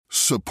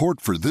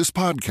Support for this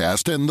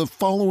podcast and the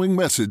following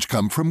message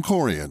come from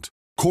Corient.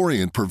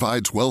 Corient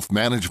provides wealth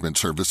management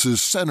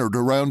services centered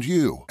around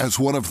you. As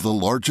one of the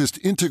largest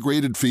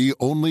integrated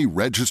fee-only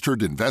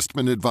registered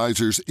investment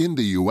advisors in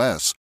the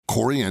U.S.,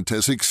 Corient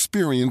has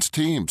experienced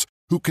teams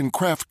who can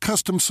craft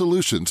custom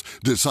solutions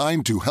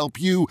designed to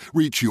help you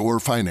reach your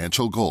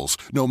financial goals,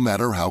 no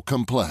matter how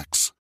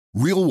complex.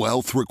 Real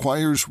wealth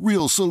requires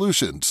real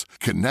solutions.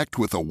 Connect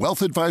with a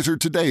wealth advisor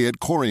today at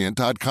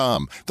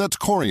Corient.com. That's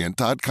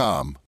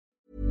Corient.com.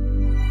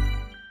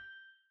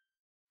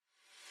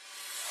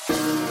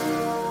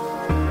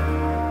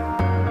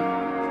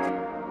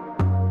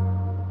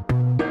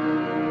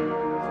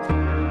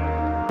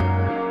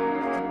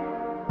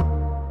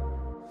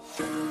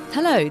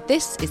 Hello,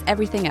 this is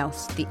Everything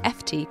Else, the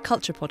FT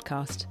Culture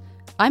Podcast.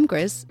 I'm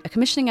Grizz, a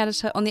commissioning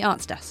editor on the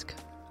Arts Desk.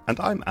 And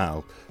I'm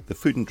Al, the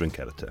food and drink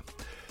editor.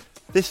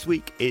 This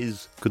week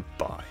is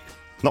goodbye.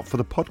 Not for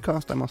the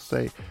podcast, I must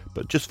say,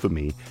 but just for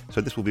me.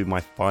 So this will be my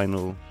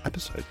final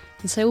episode.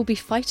 And so we'll be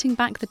fighting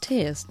back the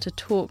tears to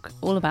talk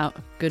all about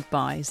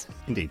goodbyes.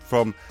 Indeed,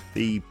 from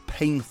the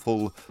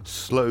painful,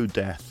 slow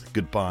death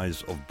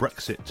goodbyes of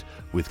Brexit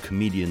with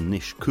comedian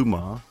Nish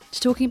Kumar, to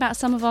talking about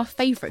some of our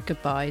favourite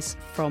goodbyes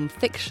from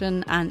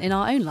fiction and in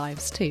our own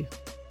lives too.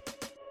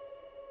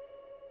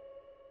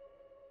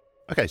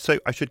 Okay, so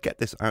I should get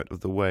this out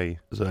of the way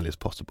as early as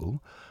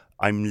possible.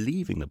 I'm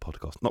leaving the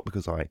podcast, not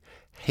because I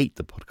hate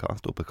the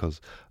podcast or because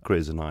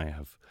Grizz and I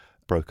have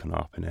broken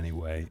up in any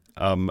way.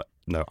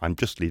 No, I'm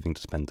just leaving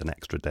to spend an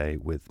extra day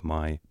with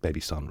my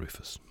baby son,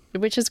 Rufus.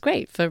 Which is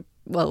great for,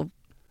 well,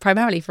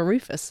 primarily for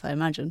Rufus, I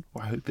imagine.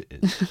 Well, I hope it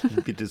is.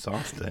 It'll be a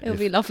disaster. It'll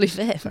be lovely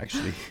for him.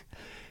 Actually,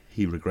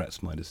 he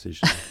regrets my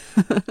decision.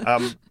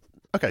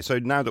 Okay, so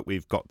now that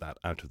we've got that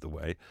out of the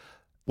way,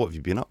 what have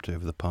you been up to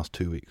over the past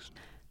 2 weeks?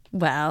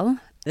 Well,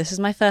 this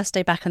is my first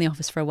day back in the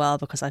office for a while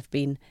because I've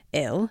been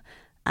ill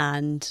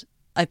and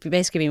I've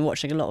basically been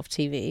watching a lot of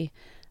TV,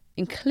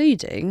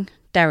 including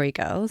Derry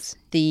Girls,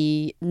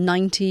 the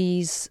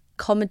 90s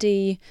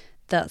comedy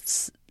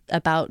that's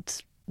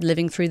about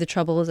living through the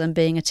troubles and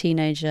being a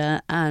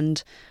teenager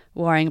and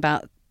worrying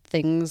about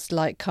things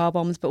like car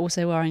bombs, but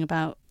also worrying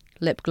about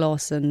lip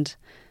gloss and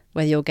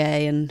whether you're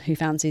gay and who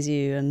fancies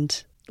you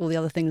and all the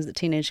other things that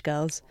teenage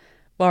girls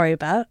worry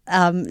about.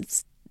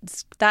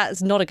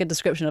 That's not a good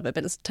description of it,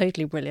 but it's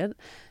totally brilliant.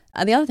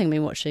 And the other thing I've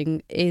been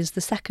watching is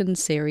the second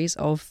series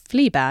of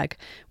Fleabag,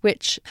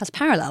 which has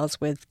parallels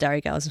with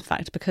Derry Girls, in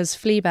fact, because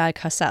Fleabag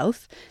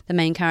herself, the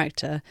main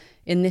character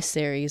in this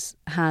series,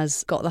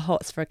 has got the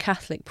hots for a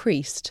Catholic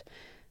priest.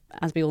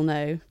 As we all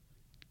know,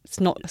 it's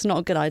not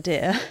a good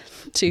idea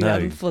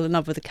to fall in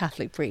love with a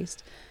Catholic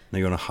priest. No,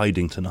 you're on a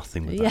hiding to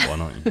nothing with that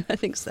one, aren't you? I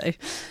think so.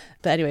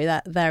 But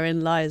anyway, therein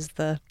lies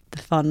the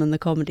fun and the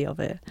comedy of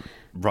it.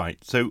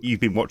 Right. So you've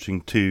been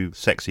watching 2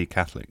 sexy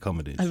Catholic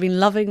comedies. I've been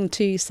loving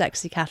 2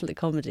 sexy Catholic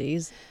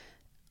comedies.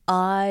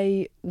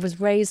 I was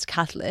raised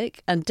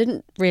Catholic and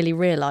didn't really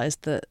realise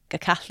that a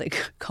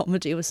Catholic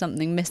comedy was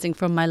something missing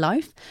from my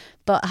life.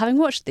 But having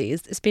watched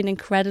these, it's been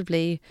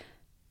incredibly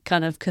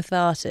kind of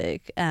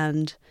cathartic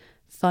and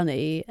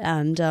funny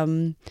and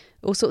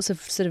all sorts of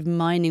sort of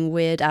mining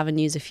weird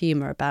avenues of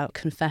humour about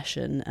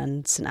confession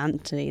and St.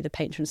 Anthony, the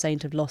patron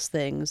saint of lost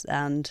things,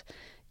 and,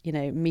 you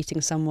know,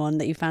 meeting someone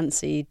that you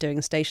fancy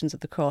doing Stations of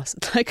the Cross.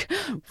 Like,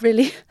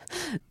 really,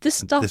 this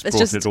stuff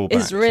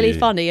is really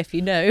funny if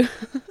you know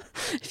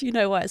if you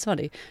know why it's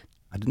funny.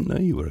 I didn't know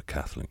you were a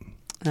Catholic.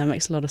 That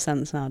makes a lot of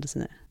sense now,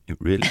 doesn't it? It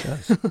really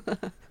does.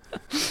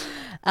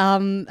 How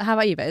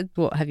about you, babe?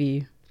 What have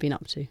you been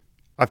up to?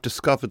 I've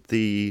discovered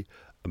the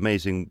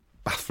amazing,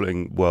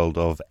 baffling world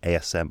of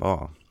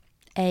ASMR.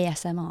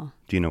 ASMR?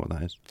 Do you know what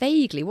that is?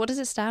 Vaguely. What does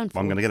it stand for?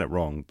 I'm going to get it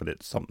wrong, but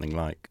it's something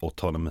like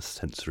Autonomous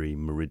Sensory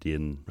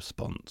Meridian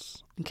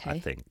Response, I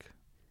think.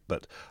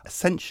 But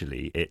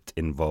essentially it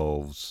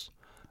involves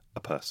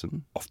a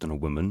person, often a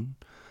woman,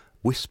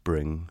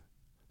 whispering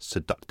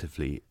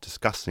seductively,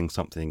 discussing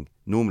something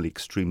normally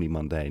extremely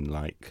mundane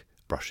like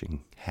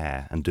brushing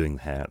hair and doing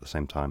the hair at the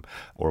same time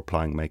or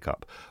applying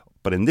makeup.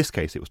 But in this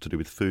case, it was to do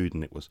with food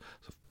and it was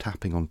sort of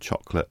tapping on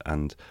chocolate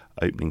and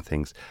opening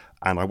things.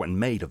 And I went and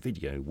made a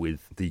video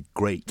with the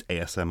great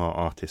ASMR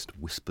artist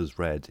Whispers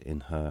Red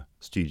in her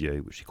studio,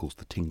 which she calls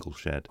the Tingle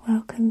Shed.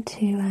 Welcome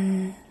to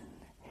an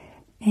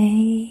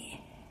ASMR.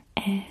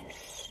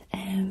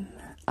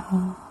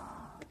 I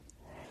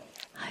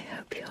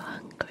hope you're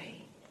hungry.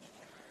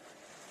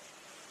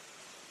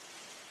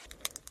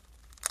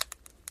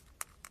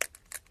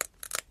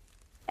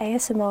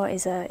 ASMR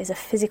is a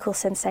physical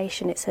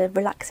sensation. It's a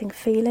relaxing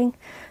feeling.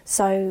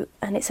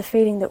 And it's a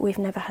feeling that we've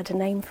never had a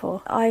name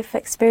for. I've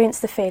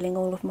experienced the feeling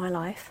all of my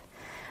life.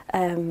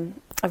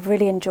 I've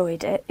really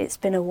enjoyed it. It's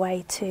been a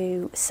way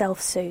to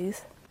self-soothe.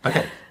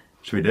 Okay,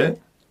 should we do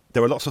it?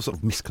 There are lots of sort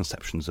of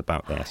misconceptions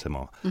about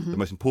ASMR. Mm-hmm. The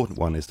most important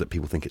one is that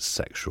people think it's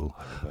sexual.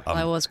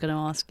 I was going to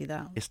ask you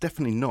that. It's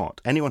definitely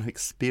not. Anyone who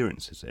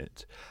experiences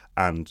it,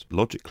 and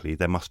logically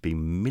there must be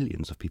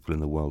millions of people in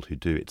the world who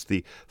do. It's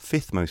the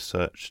 5th most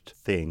searched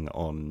thing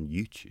on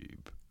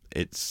YouTube.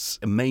 It's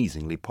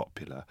amazingly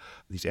popular.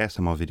 These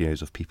ASMR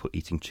videos of people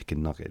eating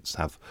chicken nuggets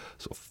have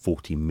sort of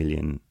 40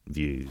 million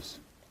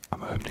views.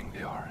 I'm opening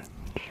the orange.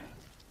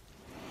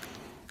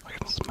 I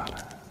can smell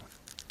it.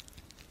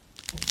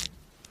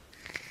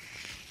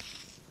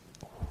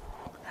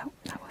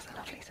 That was a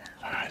lovely sound.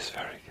 Oh, it's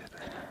very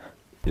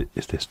good.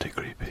 Is this too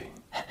creepy?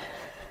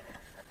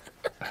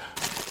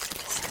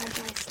 Just go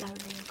very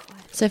slowly and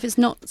quietly. So if it's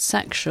not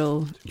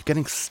sexual... You're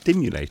getting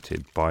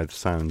stimulated by the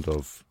sound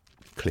of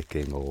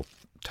clicking or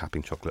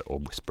tapping chocolate or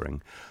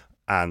whispering,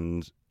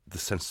 and the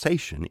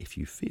sensation, if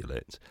you feel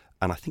it,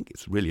 and I think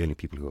it's really only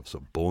people who are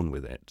sort of born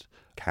with it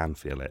can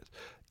feel it,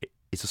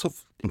 it's a sort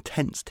of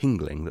intense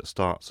tingling that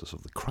starts at sort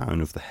of the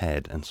crown of the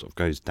head and sort of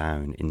goes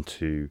down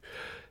into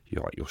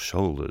your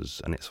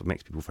shoulders, and it sort of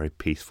makes people very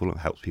peaceful. It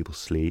helps people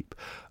sleep.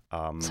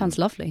 Sounds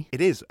lovely.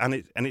 It is, and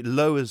it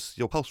lowers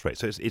your pulse rate.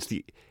 So it's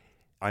the...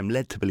 I'm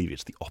led to believe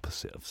it's the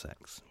opposite of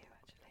sex.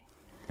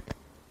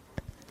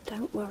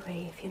 Don't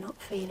worry if you're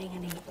not feeling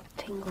any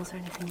tingles or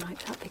anything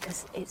like that,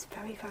 because it's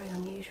very, very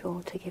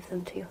unusual to give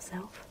them to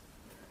yourself.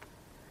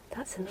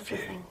 That's another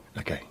thing.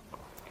 Okay.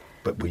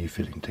 But were you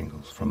feeling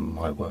tingles from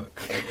my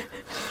work?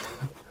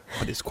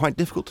 But it's quite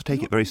difficult to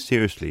take it very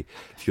seriously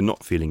if you're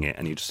not feeling it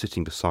and you're just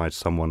sitting beside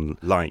someone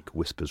like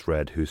Whispers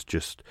Red, who's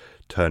just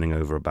turning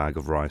over a bag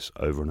of rice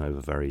over and over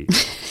very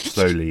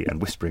slowly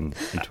and whispering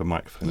into a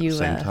microphone at the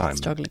same time.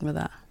 Struggling with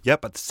that. Yeah,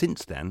 but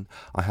since then,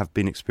 I have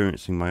been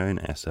experiencing my own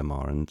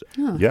ASMR, and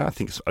I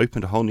think it's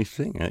opened a whole new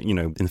thing.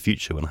 In the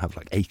future, when I have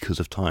like acres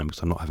of time,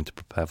 because I'm not having to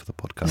prepare for the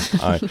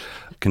podcast, I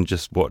can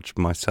just watch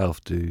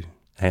myself do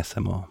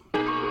ASMR.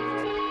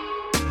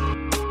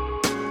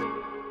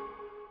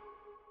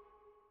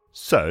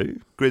 So,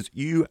 Grizz,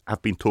 you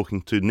have been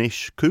talking to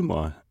Nish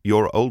Kumar,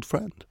 your old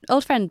friend.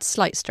 Old friend,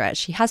 slight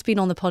stretch. He has been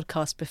on the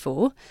podcast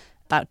before,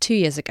 about 2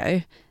 years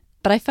ago.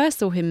 But I first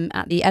saw him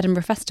at the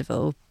Edinburgh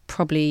Festival,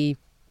 probably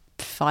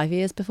 5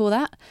 years before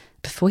that,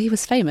 before he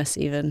was famous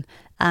even.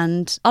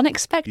 And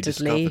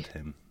unexpectedly, you discovered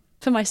him.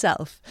 For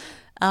myself,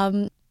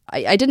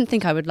 I didn't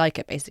think I would like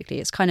it, basically.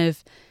 It's kind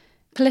of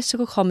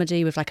political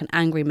comedy with like an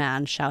angry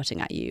man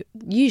shouting at you.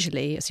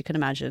 Usually, as you can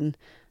imagine,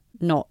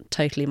 not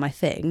totally my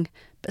thing.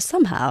 But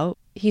somehow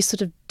he's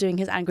sort of doing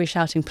his angry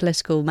shouting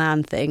political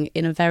man thing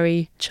in a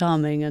very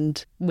charming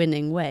and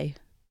winning way.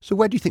 So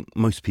where do you think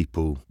most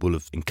people will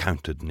have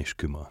encountered Nish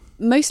Kumar?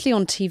 Mostly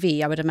on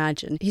TV, I would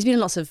imagine. He's been in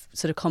lots of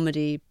sort of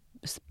comedy,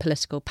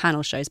 political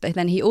panel shows, but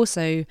then he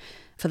also,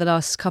 for the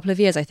last couple of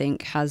years, I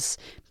think, has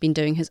been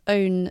doing his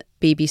own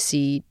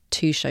BBC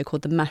 2 show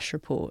called The MASH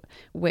Report,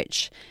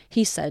 which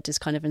he said is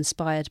kind of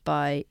inspired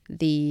by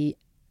the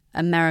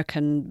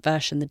American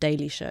version, The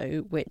Daily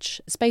Show,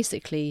 which is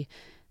basically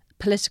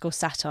political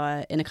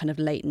satire in a kind of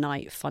late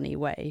night funny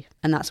way,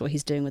 and that's what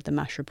he's doing with the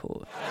MASH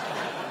Report.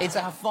 It's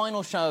our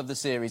final show of the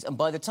series, and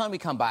by the time we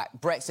come back,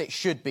 Brexit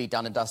should be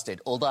done and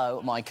dusted,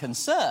 although my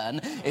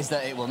concern is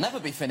that it will never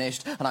be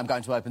finished, and I'm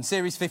going to open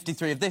series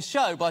 53 of this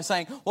show by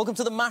saying, welcome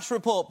to the MASH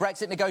Report.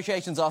 Brexit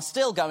negotiations are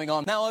still going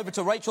on. Now over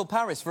to Rachel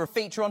Paris for a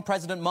feature on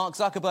President Mark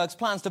Zuckerberg's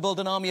plans to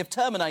build an army of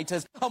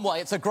Terminators, and why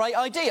it's a great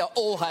idea.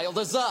 All hail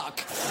the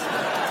Zuck!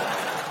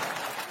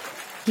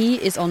 He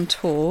is on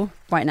tour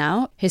right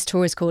now. His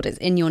tour is called It's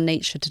in Your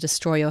Nature to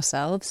Destroy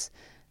Yourselves.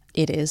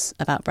 It is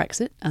about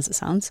Brexit, as it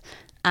sounds.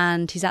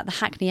 And he's at the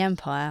Hackney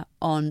Empire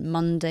on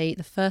Monday,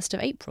 the 1st of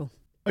April.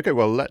 OK,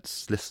 well,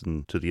 let's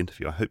listen to the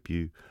interview. I hope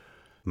you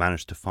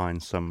managed to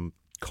find some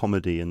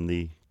comedy in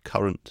the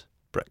current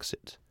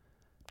Brexit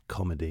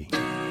comedy.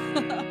 I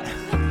was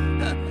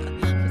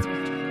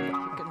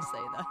going to say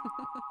that.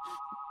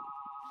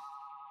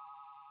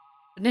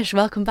 Nish,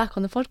 welcome back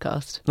on the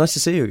podcast. Nice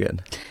to see you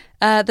again.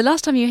 The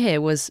last time you were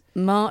here was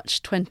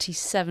March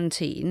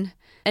 2017,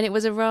 and it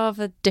was a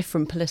rather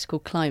different political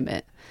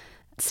climate.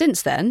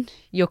 Since then,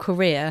 your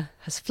career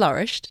has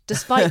flourished,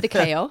 despite the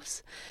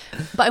chaos.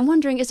 But I'm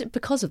wondering, is it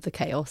because of the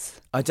chaos?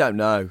 I don't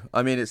know.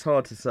 I mean, it's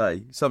hard to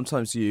say.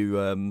 Sometimes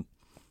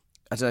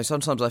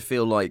sometimes I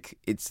feel like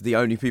it's the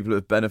only people who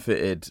have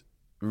benefited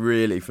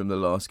really from the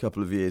last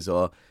couple of years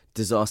are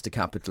disaster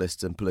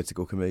capitalists and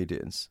political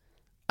comedians.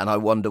 And I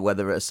wonder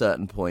whether at a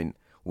certain point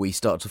we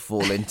start to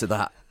fall into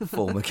that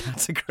former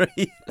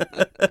category.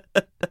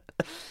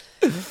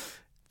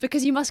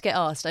 Because you must get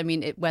asked, I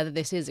mean, whether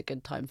this is a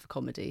good time for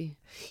comedy.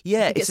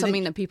 Yeah. It's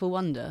something that people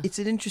wonder. It's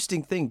an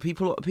interesting thing.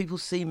 People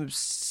seem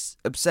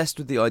obsessed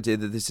with the idea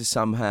that this is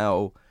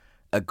somehow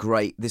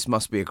this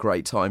must be a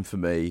great time for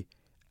me,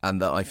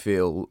 and that I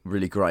feel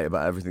really great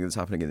about everything that's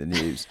happening in the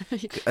news.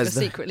 You're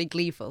secretly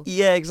gleeful.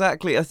 Yeah,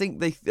 exactly. I think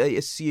they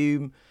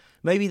assume...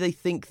 Maybe they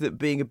think that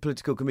being a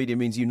political comedian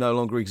means you no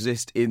longer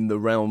exist in the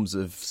realms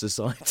of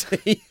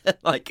society.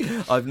 Like,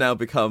 I've now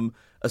become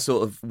a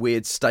sort of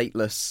weird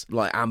stateless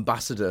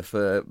ambassador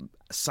for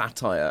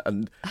satire,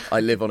 and I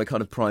live on a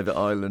kind of private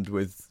island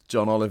with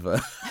John Oliver.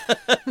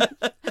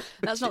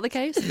 That's not the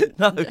case?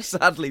 No,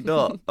 sadly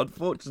not.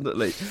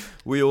 Unfortunately,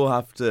 we all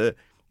have to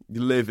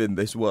live in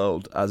this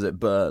world as it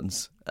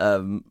burns.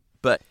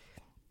 But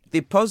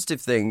The positive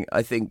thing,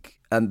 I think,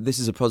 and this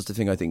is a positive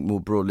thing I think more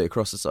broadly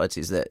across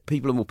society, is that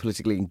people are more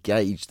politically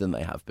engaged than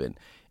they have been.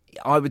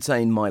 I would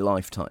say in my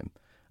lifetime,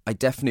 I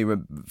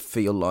definitely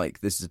feel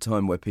like this is a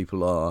time where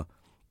people are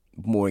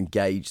more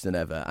engaged than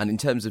ever. And in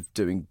terms of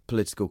doing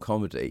political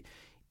comedy,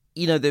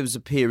 you know, there was a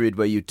period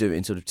where you'd do it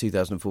in sort of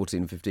 2014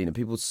 and 15 and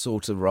people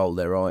sort of roll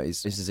their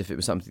eyes just as if it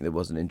was something that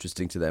wasn't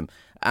interesting to them.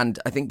 And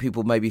I think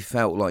people maybe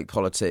felt like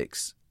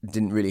politics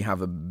didn't really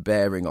have a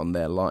bearing on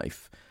their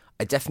life.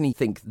 I definitely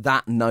think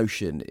that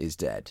notion is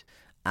dead,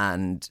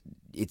 and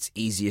it's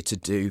easier to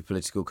do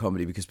political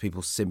comedy because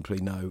people simply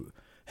know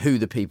who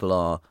the people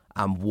are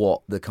and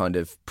what the kind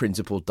of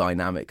principal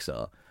dynamics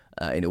are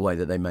in a way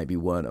that they maybe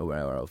weren't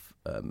aware of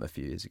a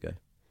few years ago.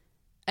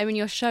 I mean,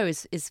 your show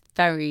is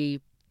very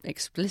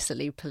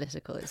explicitly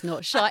political. It's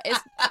not shy.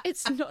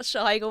 It's not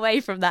shying away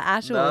from that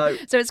at all. No.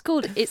 So it's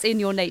called "It's in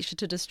Your Nature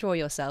to Destroy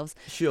Yourselves."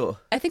 Sure.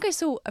 I think I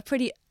saw a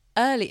pretty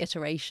early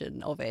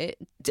iteration of it.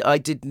 I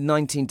did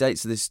 19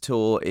 dates of this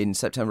tour in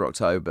September,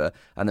 October,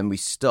 and then we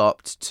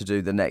stopped to do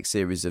the next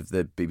series of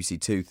the BBC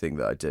Two thing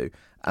that I do.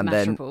 And Mash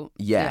then, Report.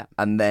 yeah,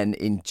 and then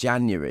in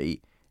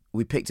January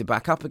we picked it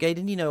back up again.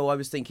 And you know, I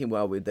was thinking,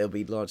 well, there'll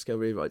be large-scale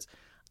rewrites.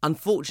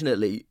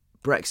 Unfortunately,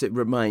 Brexit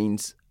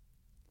remains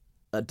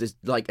a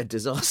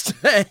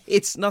disaster.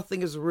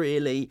 Nothing has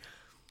really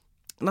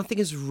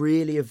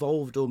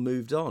evolved or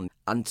moved on.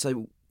 And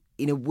so,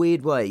 in a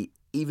weird way,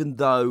 even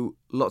though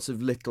lots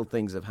of little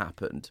things have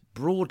happened,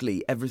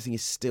 broadly everything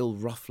is still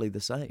roughly the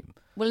same.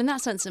 Well, in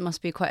that sense, it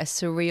must be quite a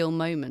surreal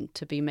moment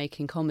to be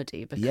making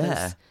comedy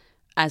because,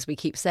 as we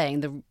keep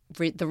saying,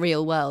 the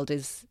real world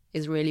is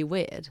really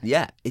weird.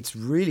 Yeah, it's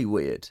really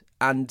weird.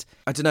 And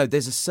I don't know,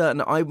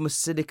 I'm a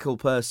cynical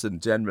person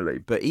generally,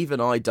 but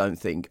even I don't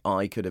think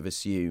I could have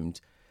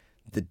assumed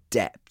the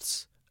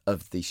depths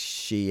of the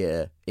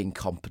sheer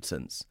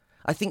incompetence.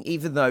 I think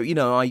even though, you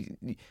know, I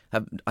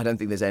don't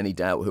think there's any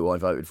doubt who I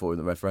voted for in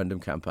the referendum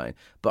campaign,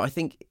 but I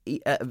think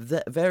at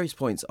various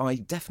points I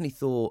definitely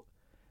thought,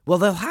 well,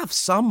 they'll have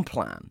some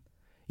plan.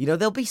 You know,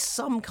 there'll be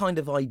some kind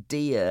of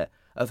idea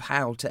of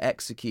how to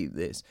execute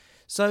this.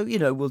 So, you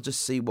know, we'll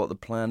just see what the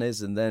plan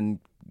is, and then,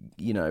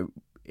 you know,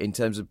 in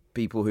terms of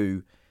people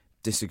who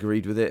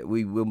disagreed with it,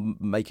 we will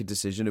make a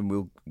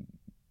decision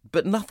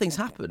but nothing's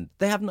happened.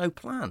 They have no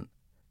plan.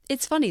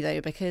 It's funny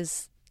though,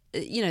 because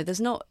you know, there's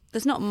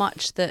not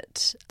much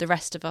that the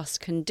rest of us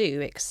can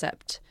do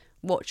except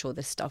watch all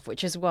this stuff,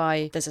 which is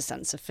why there's a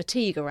sense of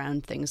fatigue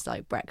around things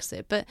like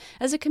Brexit. But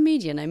as a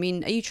comedian, I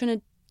mean, are you trying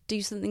to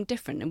do something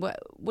different? And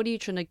what are you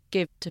trying to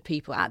give to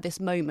people at this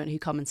moment who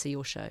come and see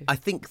your show? I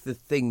think the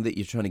thing that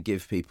you're trying to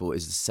give people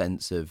is a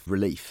sense of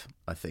relief,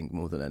 I think,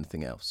 more than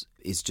anything else.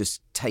 Is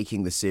just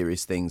taking the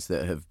serious things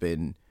that have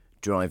been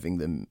driving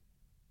them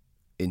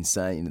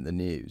insane in the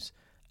news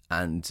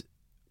and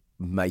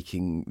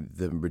making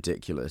them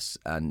ridiculous.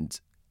 And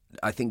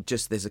I think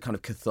just there's a kind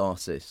of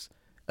catharsis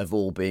of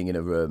all being in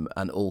a room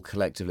and all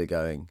collectively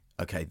going,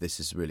 okay, this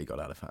has really got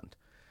out of hand.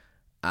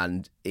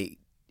 And it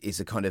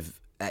is a kind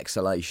of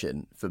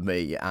exhalation for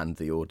me and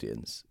the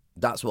audience.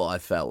 That's what I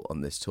felt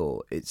on this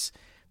tour. It's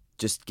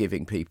just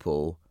giving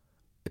people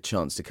a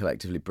chance to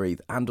collectively breathe.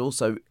 And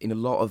also in a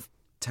lot of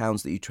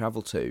towns that you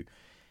travel to,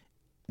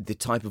 the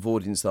type of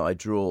audience that I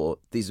draw,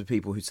 these are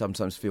people who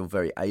sometimes feel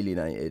very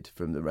alienated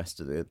from the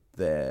rest of the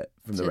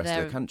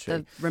country.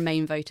 The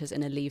Remain voters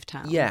in a Leave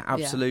town. Yeah,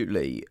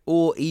 absolutely. Yeah.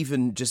 Or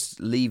even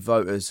just Leave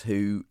voters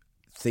who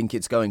think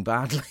it's going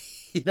badly,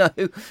 you know?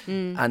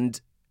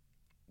 And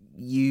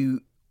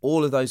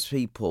all of those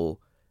people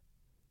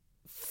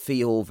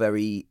feel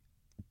very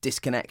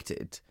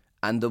disconnected.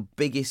 And the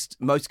biggest,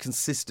 most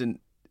consistent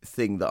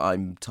thing that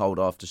I'm told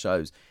after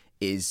shows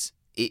is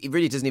it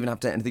really doesn't even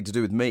have anything to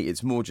do with me.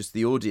 It's more just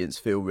the audience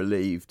feel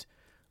relieved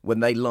when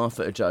they laugh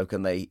at a joke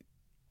and they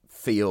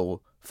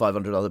feel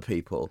 500 other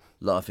people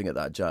laughing at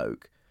that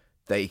joke.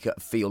 They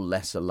feel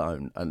less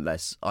alone and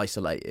less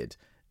isolated.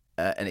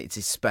 And that's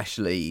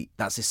especially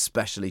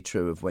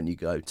true of when you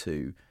go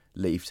to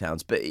Leave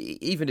towns. But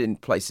even in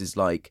places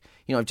like,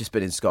 you know, I've just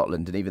been in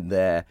Scotland, and even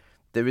there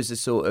is a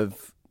sort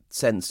of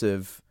sense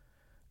of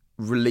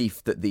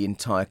relief that the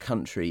entire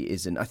country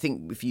isn't. I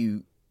think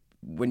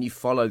when you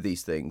follow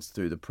these things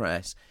through the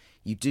press,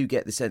 you do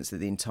get the sense that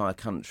the entire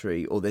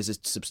country, or there's a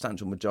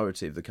substantial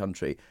majority of the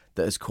country,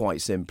 that has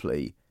quite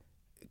simply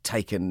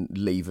taken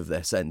leave of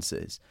their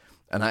senses.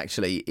 And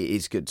actually, it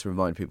is good to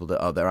remind people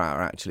that there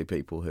are actually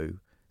people who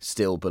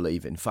still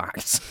believe in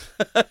facts.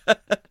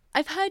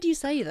 I've heard you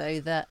say, though,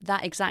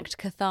 that exact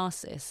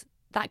catharsis,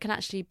 that can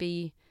actually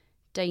be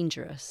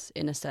dangerous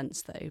in a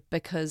sense, though,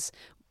 because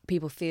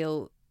people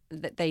feel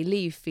that they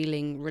leave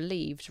feeling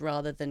relieved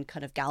rather than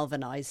kind of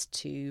galvanised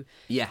to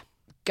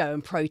go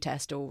and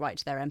protest or write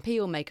to their MP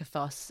or make a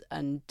fuss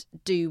and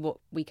do what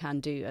we can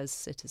do as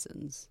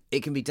citizens.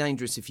 It can be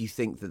dangerous if you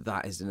think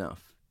that is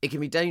enough. It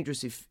can be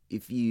dangerous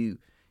if you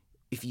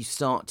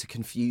start to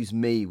confuse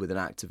me with an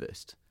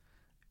activist.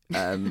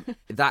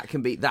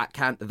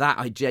 That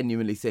I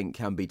genuinely think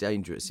can be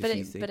dangerous. But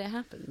it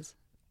happens.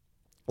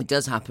 It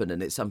does happen,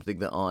 and it's something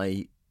that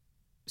I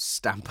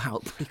stamp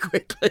out pretty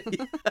quickly.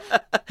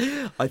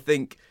 I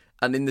think,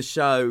 and in the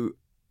show,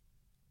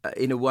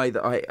 in a way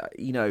that I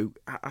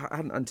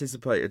hadn't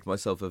anticipated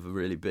myself ever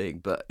really being,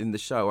 but in the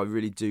show I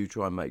really do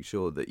try and make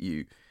sure that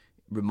you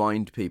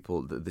remind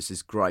people that this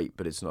is great,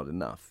 but it's not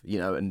enough,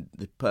 and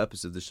the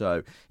purpose of the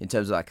show in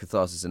terms of that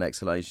catharsis and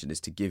exhalation is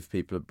to give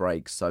people a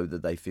break so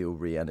that they feel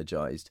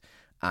re-energized,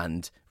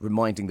 and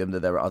reminding them that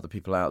there are other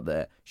people out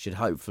there should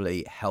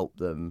hopefully help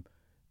them,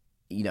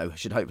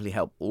 should hopefully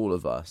help all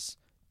of us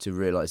to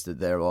realise that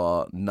there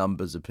are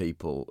numbers of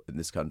people in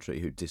this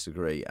country who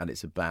disagree, and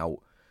it's about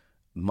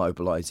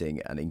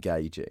mobilising and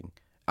engaging.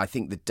 I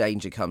think the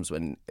danger comes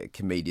when a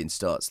comedian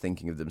starts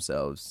thinking of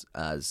themselves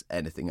as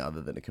anything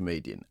other than a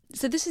comedian.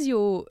 So this is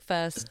your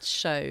first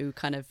show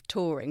kind of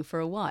touring for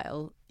a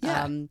while.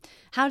 Yeah.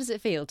 How does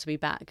it feel to be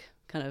back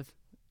kind of,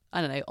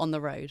 I don't know, on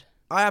the road?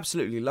 I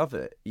absolutely love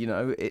it.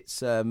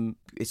 It's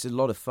a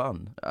lot of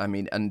fun. I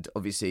mean, and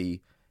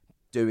obviously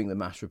doing the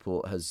MASH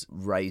report has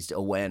raised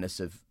awareness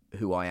of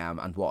who I am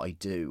and what I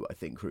do, I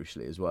think,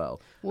 crucially as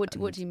well. What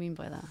do you mean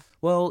by that?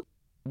 Well,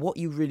 what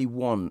you really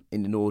want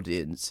in an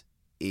audience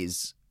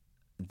is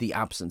the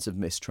absence of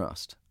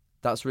mistrust.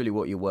 That's really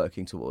what you're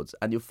working towards.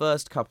 And your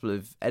first couple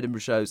of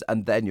Edinburgh shows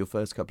and then your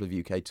first couple of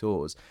UK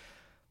tours,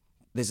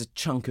 there's a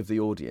chunk of the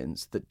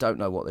audience that don't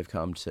know what they've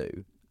come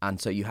to.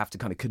 And so you have to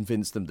kind of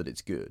convince them that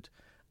it's good.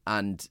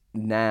 And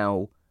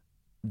now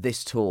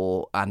this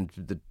tour and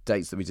the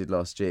dates that we did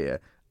last year,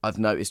 I've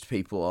noticed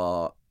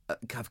people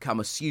have come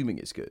assuming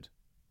it's good.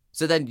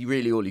 So then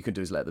really all you can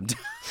do is let them down.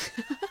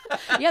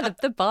 Yeah,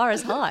 the bar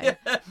is high.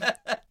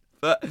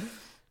 But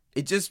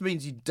it just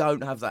means you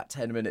don't have that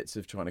 10 minutes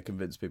of trying to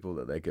convince people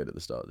that they're good at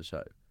the start of the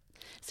show.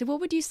 So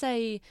what would you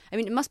say, I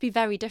mean, it must be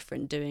very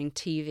different doing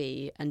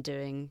TV and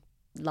doing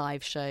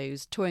live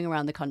shows, touring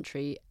around the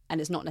country,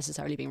 and it's not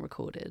necessarily being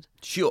recorded.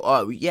 Sure.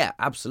 Oh, yeah,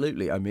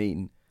 absolutely. I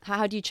mean...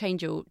 How do you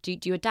change do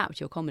you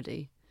adapt your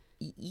comedy?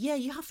 Yeah,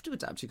 you have to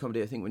adapt your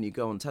comedy, I think, when you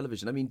go on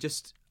television. I mean,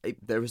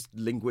 there is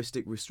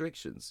linguistic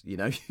restrictions, you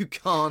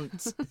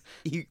can't...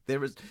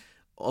 there is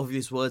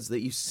obvious words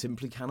that you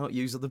simply cannot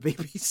use on the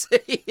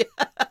BBC.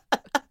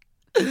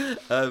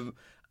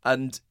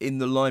 And in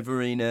the live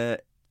arena,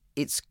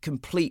 it's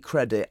complete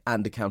credit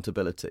and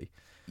accountability.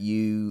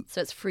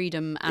 So it's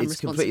freedom and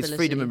responsibility. It's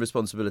freedom and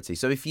responsibility.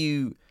 So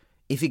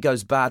if it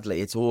goes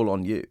badly, it's all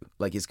on you.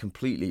 Like, it's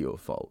completely your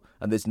fault,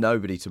 and there's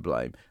nobody to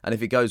blame. And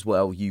if it goes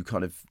well, you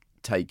kind of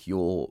take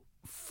your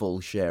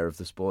full share of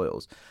the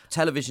spoils.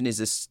 Television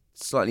is a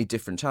slightly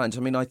different challenge.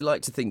 I mean, I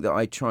like to think that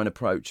I try and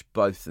approach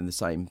both in the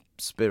same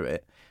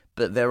spirit,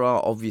 but there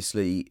are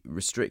obviously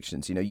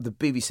restrictions. The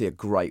BBC are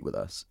great with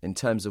us in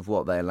terms of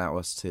what they allow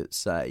us to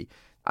say.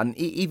 And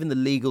even the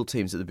legal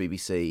teams at the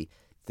BBC,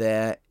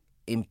 their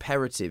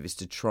imperative is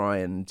to try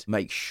and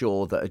make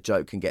sure that a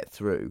joke can get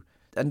through.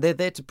 And they're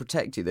there to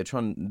protect you. They're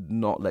trying to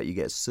not let you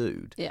get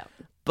sued. Yeah.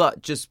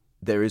 But just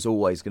there is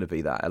always going to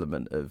be that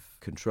element of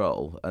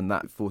control, and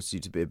that forces you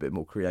to be a bit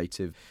more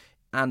creative.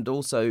 And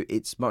also,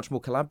 it's much more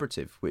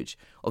collaborative, which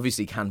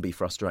obviously can be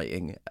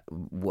frustrating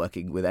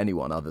working with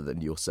anyone other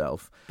than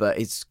yourself. But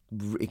it's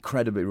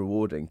incredibly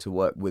rewarding to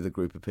work with a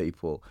group of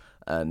people.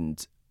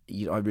 And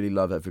I really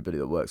love everybody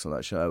that works on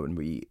that show,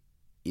 and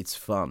it's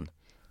fun.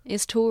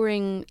 Is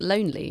touring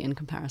lonely in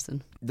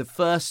comparison? The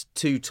first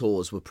two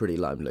tours were pretty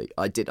lonely.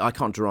 I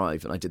can't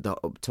drive, and I did the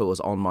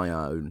tours on my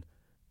own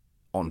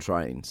on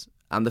trains.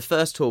 And the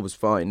first tour was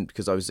fine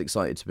because I was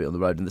excited to be on the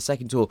road. And the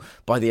second tour,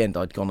 by the end,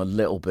 I'd gone a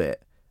little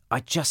bit.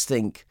 I just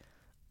think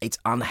it's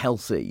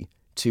unhealthy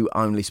to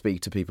only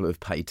speak to people who have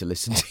paid to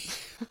listen to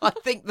you. I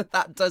think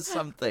that does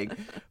something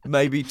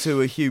maybe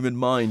to a human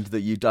mind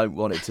that you don't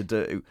want it to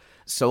do.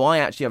 So I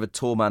actually have a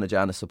tour manager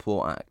and a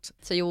support act.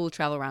 So you all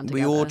travel around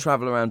together? We all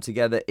travel around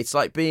together. It's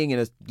like being in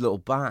a little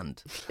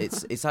band.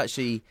 It's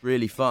actually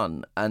really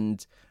fun.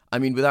 And I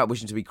mean, without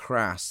wishing to be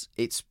crass,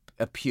 it's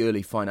a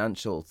purely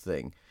financial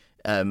thing.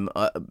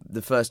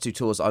 The first two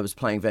tours I was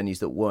playing venues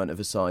that weren't of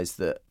a size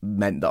that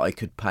meant that I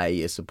could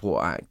pay a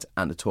support act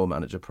and a tour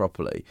manager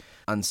properly,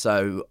 and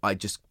so I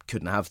just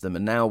couldn't have them.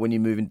 And now when you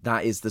move in,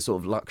 that is the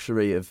sort of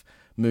luxury of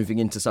moving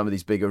into some of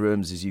these bigger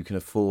rooms, is you can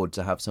afford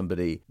to have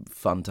somebody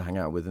fun to hang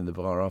out with in the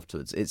bar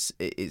afterwards. It's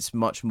been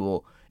much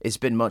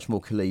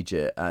more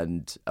collegiate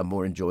and a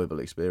more enjoyable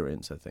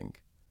experience, I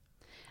think.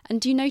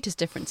 And do you notice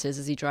differences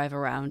as you drive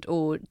around,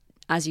 or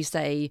as you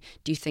say,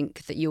 do you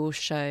think that your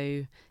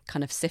show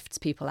kind of sifts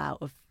people out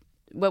of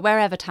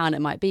wherever town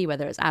it might be,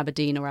 whether it's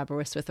Aberdeen or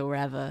Aberystwyth or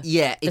wherever?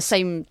 Yeah, the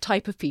same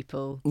type of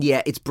people.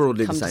 Yeah, it's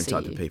broadly the same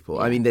type of people.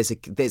 Yeah. I mean, there's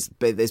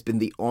been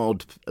the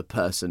odd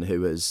person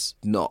who has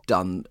not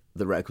done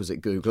the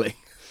requisite Googling,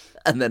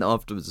 and then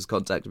afterwards has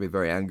contacted me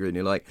very angry, and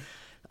you're like,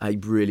 I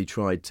really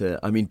tried to...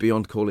 I mean,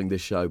 beyond calling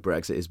this show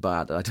Brexit is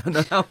bad, I don't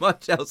know how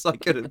much else I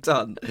could have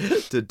done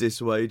to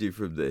dissuade you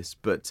from this.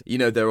 But,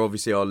 there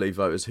obviously are Leave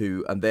voters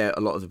who... And they're a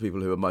lot of the people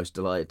who are most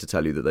delighted to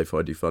tell you that they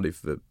find you funny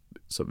for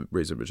some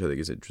reason, which I think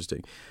is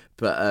interesting.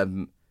 But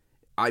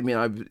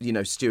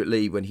Stuart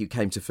Lee, when he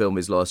came to film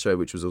his last show,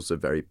 which was also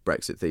very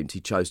Brexit themed, he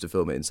chose to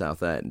film it in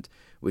Southend,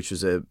 which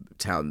was a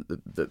town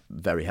that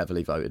very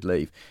heavily voted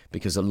Leave,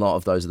 because a lot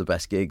of those are the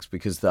best gigs,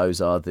 because those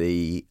are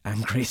the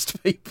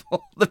angriest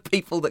people. The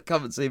people that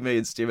come and see me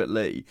and Stuart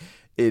Lee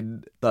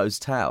in those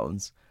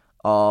towns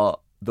are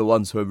the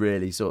ones who are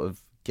really sort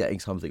of getting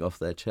something off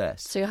their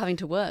chest. So you're having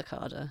to work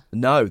harder?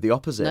 No, the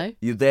opposite.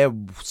 No? They're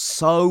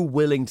so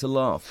willing to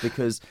laugh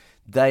because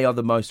they are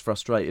the most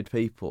frustrated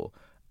people.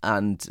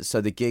 And so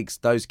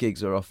those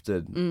gigs are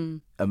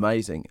often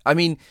amazing. I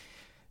mean,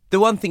 the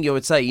one thing you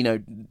would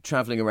say,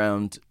 travelling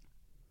around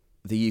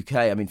the UK,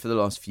 I mean, for the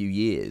last few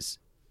years,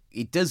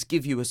 it does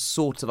give you a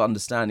sort of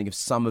understanding of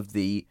some of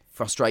the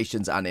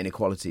frustrations and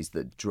inequalities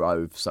that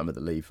drove some of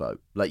the Leave vote.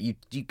 Like, you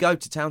go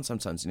to town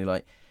sometimes and you're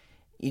like,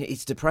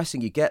 it's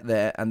depressing. You get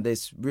there and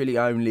there's really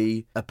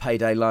only a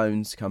payday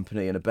loans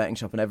company and a betting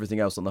shop, and everything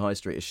else on the high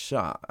street is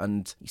shut.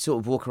 And you sort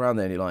of walk around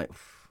there and you're like,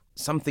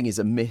 something is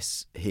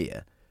amiss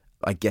here.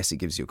 I guess it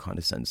gives you a kind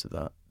of sense of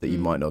that you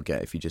might not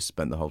get if you just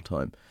spend the whole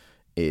time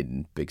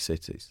in big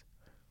cities.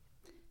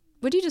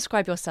 Would you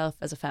describe yourself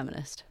as a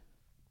feminist?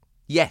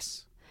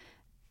 Yes.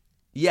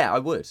 Yeah, I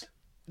would.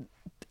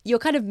 You're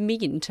kind of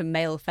mean to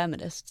male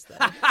feminists,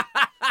 though.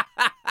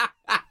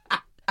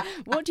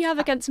 What do you have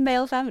against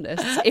male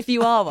feminists, if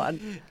you are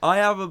one? I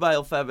am a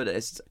male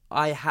feminist.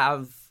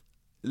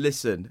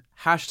 Listen,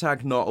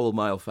 hashtag not all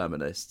male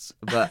feminists,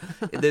 but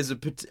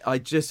I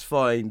just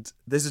find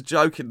there's a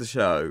joke in the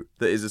show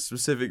that is a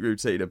specific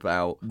routine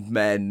about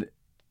men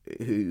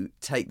who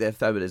take their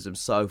feminism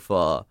so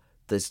far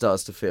that it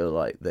starts to feel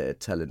like they're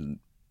telling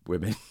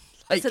women.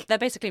 So they're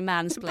basically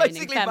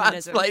mansplaining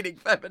feminism. Mansplaining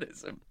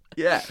feminism.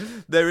 Yeah,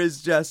 there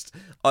is just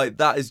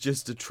that is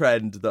just a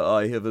trend that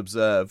I have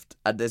observed,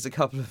 and there's a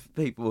couple of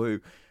people who,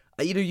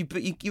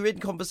 you're in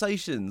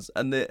conversations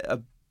and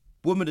a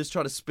woman is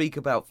trying to speak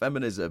about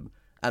feminism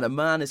and a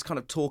man is kind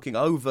of talking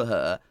over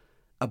her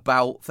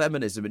about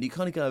feminism, and you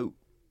kind of go,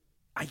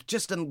 I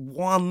just done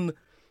one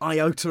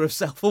iota of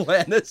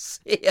self-awareness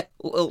here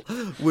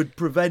would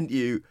prevent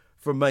you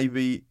from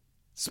maybe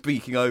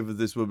speaking over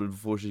this woman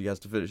before she has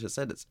to finish her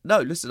sentence.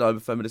 No, listen, I'm a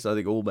feminist. I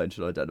think all men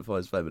should identify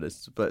as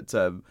feminists, but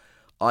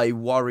I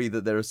worry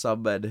that there are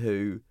some men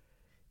who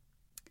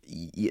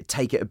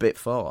take it a bit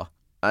far,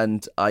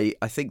 and I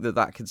think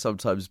that can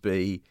sometimes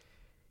be,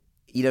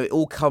 it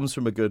all comes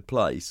from a good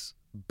place,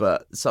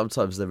 but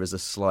sometimes there is a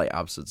slight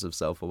absence of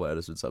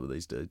self-awareness with some of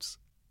these dudes.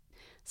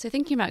 So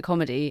thinking about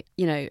comedy,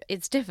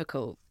 it's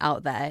difficult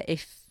out there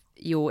if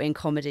you're in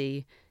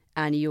comedy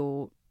and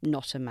you're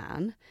not a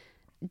man.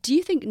 Do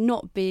you think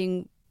not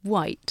being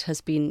white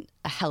has been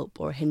a help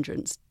or a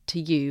hindrance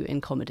to you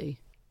in comedy?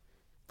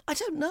 I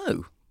don't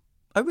know.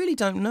 I really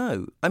don't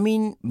know. I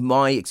mean,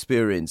 my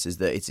experience is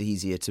that it's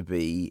easier to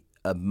be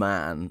a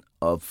man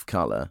of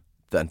colour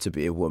than to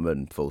be a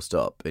woman, full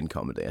stop, in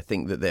comedy. I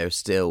think that there are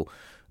still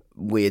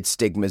weird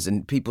stigmas,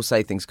 and people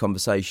say things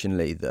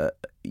conversationally that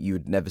you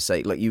would never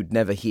say. Like, you'd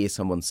never hear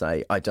someone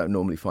say, I don't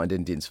normally find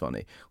Indians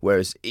funny.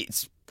 Whereas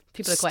it's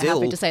people are quite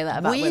happy to say that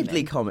about weirdly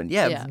women. Common.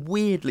 Yeah,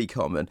 weirdly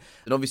common.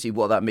 And obviously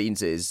what that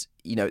means is,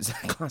 it's a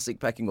classic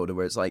pecking order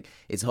where it's like,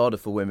 it's harder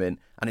for women,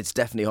 and it's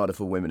definitely harder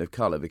for women of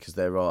colour because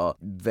there are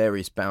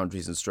various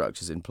boundaries and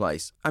structures in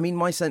place. I mean,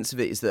 my sense of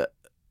it is that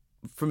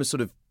from a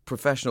sort of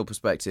professional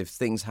perspective,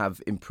 things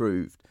have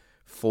improved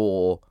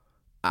for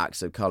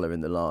acts of colour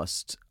in the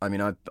last... I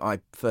mean, I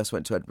first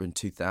went to Edinburgh in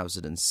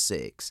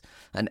 2006,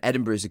 and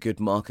Edinburgh is a good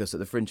marker. So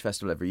the Fringe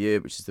Festival every year,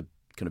 which is the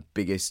kind of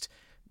biggest...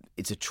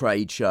 It's a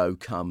trade show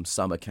come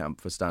summer camp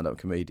for stand-up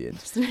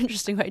comedians. It's an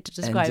interesting way to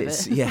describe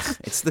it. Yeah,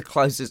 it's the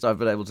closest I've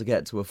been able to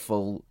get to a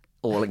full,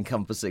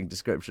 all-encompassing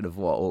description of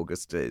what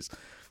August is.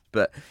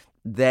 But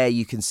there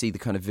you can see the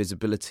kind of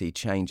visibility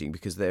changing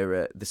because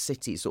the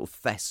city is sort of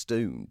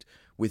festooned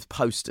with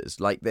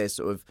posters. Like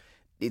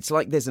it's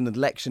like there's an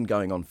election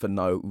going on for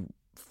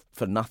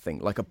nothing,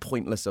 like a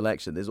pointless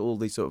election. There's all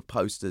these sort of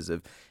posters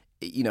of,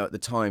 at the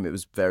time it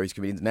was various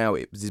comedians. Now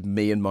it was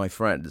me and my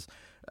friends.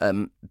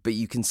 But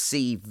you can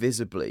see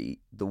visibly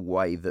the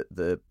way that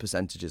the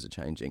percentages are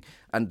changing.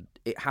 And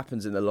it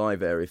happens in the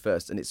live area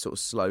first, and it's sort of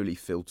slowly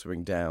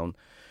filtering down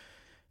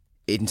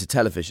into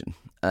television.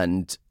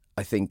 And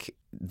I think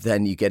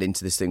then you get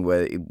into this thing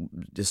where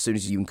as soon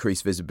as you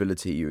increase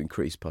visibility, you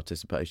increase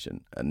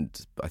participation.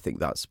 And I think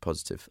that's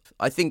positive.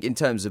 I think in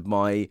terms of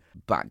my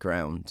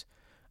background,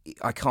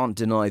 I can't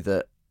deny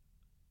that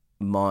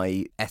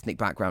my ethnic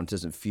background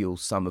doesn't fuel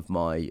some of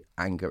my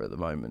anger at the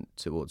moment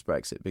towards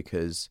Brexit,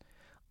 because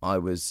I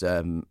was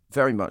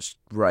very much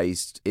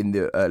raised in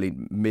the early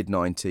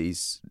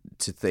mid-90s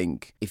to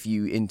think if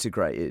you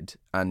integrated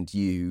and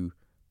you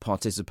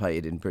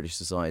participated in British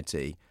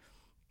society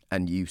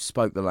and you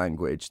spoke the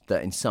language,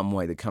 that in some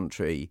way the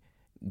country,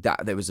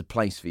 that there was a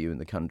place for you in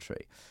the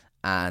country.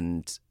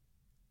 And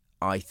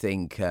I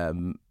think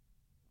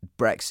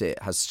Brexit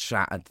has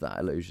shattered that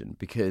illusion,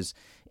 because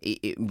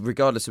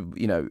regardless of,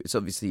 it's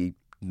obviously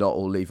not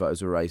all Leave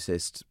voters were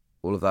racist,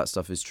 all of that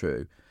stuff is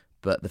true.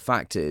 But the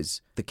fact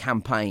is, the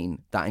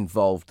campaign that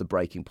involved the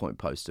Breaking Point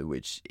poster,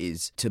 which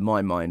is, to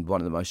my mind,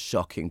 one of the most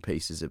shocking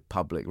pieces of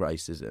public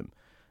racism,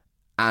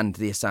 and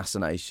the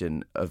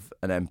assassination of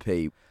an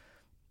MP,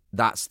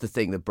 that's the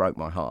thing that broke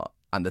my heart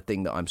and the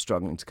thing that I'm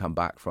struggling to come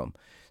back from.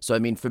 So, I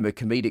mean, from a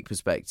comedic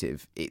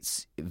perspective,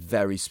 it's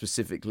very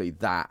specifically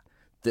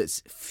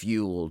that's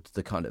fueled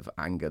the kind of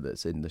anger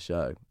that's in the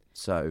show.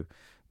 So,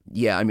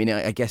 yeah, I mean,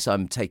 I guess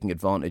I'm taking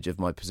advantage of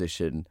my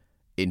position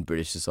in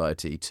British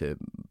society to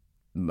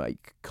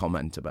make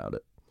comment about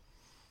it.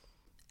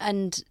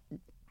 And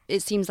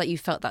it seems like you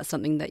felt that's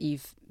something that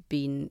you've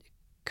been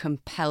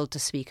compelled to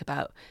speak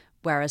about,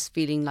 whereas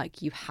feeling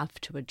like you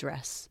have to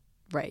address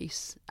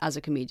race as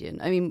a comedian.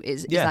 I mean,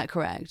 is that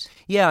correct?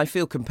 Yeah, I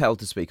feel compelled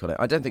to speak on it.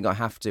 I don't think I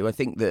have to. I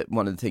think that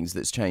one of the things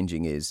that's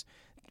changing is,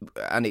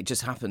 and it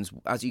just happens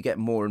as you get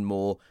more and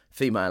more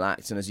female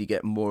acts and as you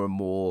get more and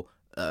more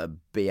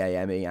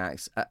BAME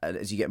acts,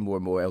 as you get more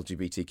and more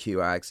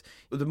LGBTQ acts,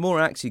 the more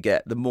acts you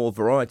get, the more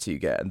variety you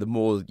get, and the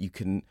more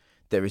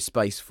there is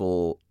space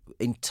for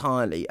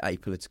entirely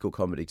apolitical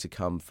comedy to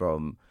come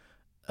from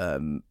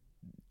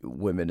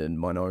women and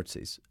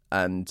minorities.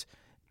 And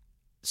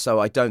so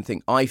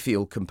I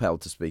feel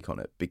compelled to speak on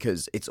it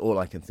because it's all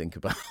I can think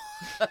about.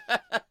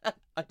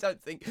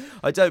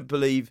 I don't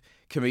believe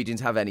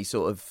comedians have any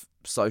sort of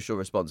social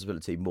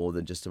responsibility more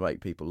than just to make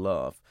people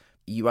laugh.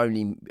 You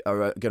only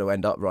are going to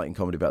end up writing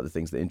comedy about the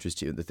things that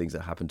interest you, and the things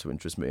that happen to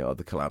interest me are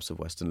the collapse of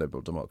Western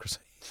liberal democracy.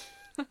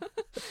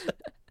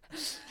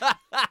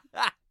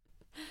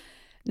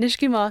 Nish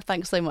Kumar,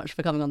 thanks so much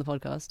for coming on the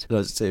podcast.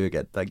 Nice to see you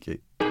again. Thank you.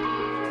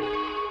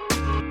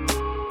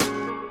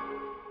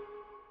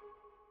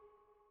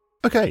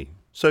 Okay,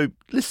 so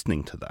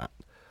listening to that,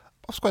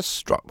 I was quite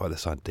struck by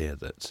this idea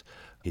that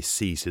he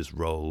sees his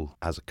role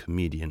as a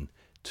comedian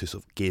to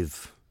sort of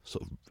give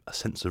sort of a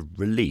sense of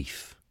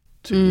relief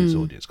to his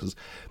audience. Because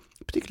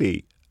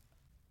particularly,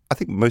 I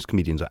think most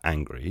comedians are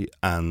angry,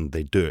 and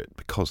they do it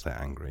because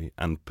they're angry,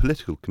 and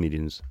political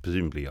comedians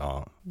presumably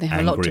are They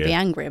have angrier. A lot to be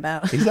angry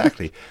about.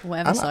 Exactly.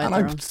 Whatever side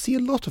they're on. I see a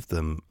lot of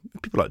them,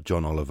 people like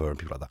John Oliver and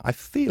people like that. I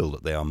feel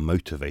that they are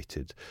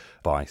motivated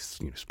by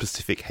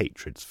specific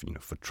hatreds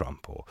for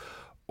Trump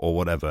or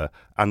whatever,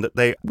 and that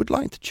they would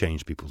like to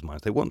change people's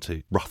minds. They want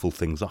to ruffle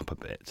things up a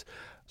bit.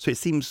 So it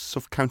seems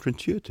sort of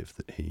counterintuitive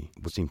that he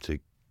would seem to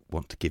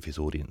want to give his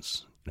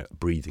audience a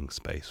breathing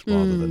space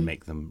rather than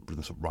make them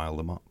sort of rile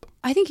them up.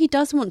 I think he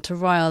does want to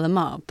rile them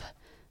up,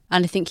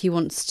 and I think he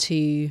wants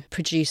to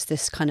produce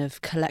this kind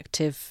of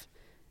collective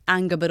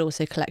anger but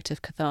also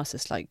collective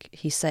catharsis, like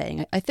he's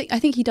saying. I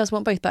think he does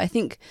want both, but I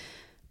think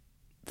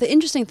the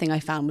interesting thing I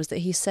found was that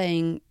he's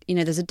saying,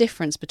 there's a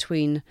difference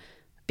between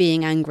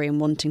being angry and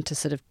wanting to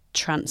sort of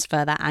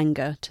transfer that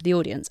anger to the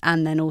audience,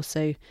 and then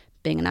also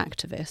being an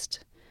activist.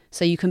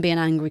 So you can be an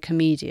angry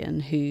comedian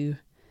who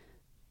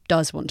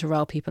does want to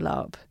rile people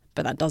up,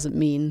 but that doesn't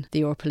mean that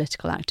you're a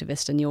political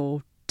activist and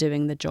you're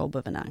doing the job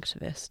of an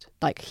activist.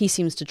 Like, he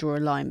seems to draw a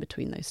line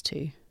between those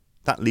two.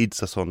 That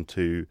leads us on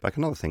to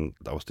another thing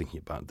that I was thinking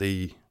about,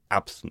 the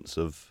absence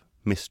of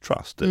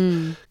mistrust.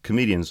 That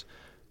comedians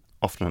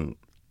often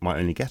might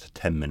only get a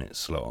 10-minute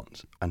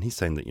slot. And he's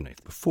saying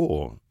that,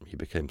 before he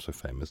became so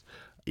famous,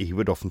 he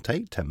would often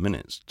take 10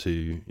 minutes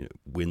to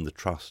win the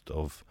trust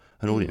of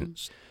an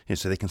audience.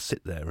 So they can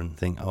sit there and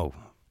think, oh,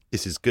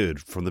 this is good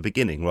from the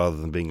beginning, rather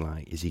than being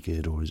like, is he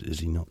good or is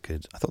he not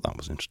good? I thought that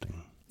was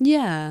interesting.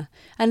 Yeah.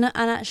 And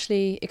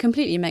actually, it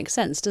completely makes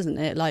sense, doesn't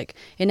it? Like,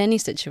 in any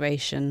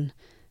situation,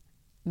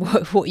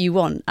 what you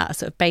want at a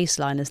sort of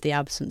baseline is the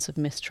absence of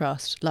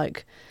mistrust.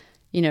 Like,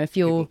 if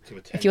you're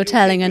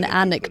telling an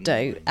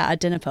anecdote at a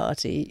dinner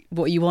party,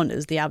 what you want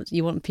is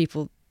you want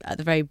people at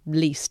the very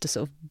least to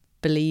sort of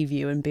believe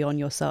you and be on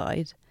your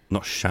side,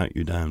 not shout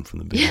you down from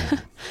the beginning.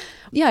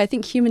 Yeah, I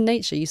think human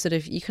nature,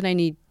 you can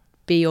only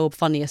be your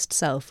funniest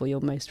self or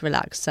your most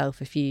relaxed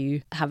self if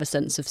you have a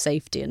sense of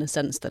safety and a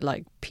sense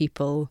that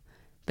people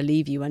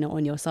believe you and are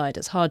on your side.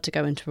 It's hard to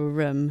go into a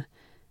room,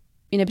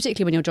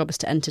 particularly when your job is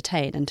to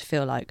entertain and to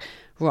feel like,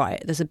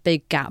 right, there's a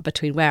big gap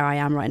between where I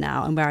am right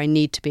now and where I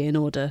need to be in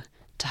order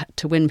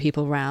to win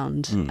people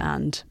round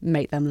and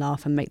make them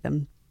laugh and make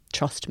them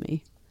trust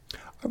me.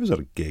 I was at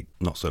a gig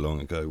not so long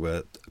ago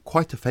where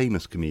quite a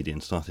famous comedian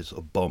started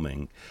sort of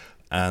bombing,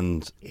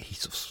 and he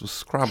sort of was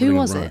scrabbling around.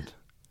 Who was it?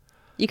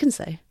 You can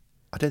say.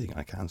 I don't think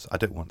I can. I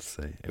don't want to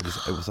say. It was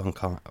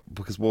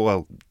because,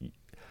 well,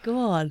 go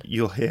on.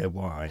 You'll hear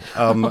why.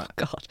 Oh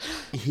God.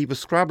 He was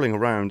scrabbling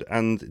around,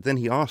 and then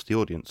he asked the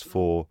audience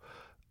for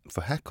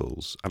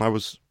heckles, and I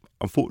was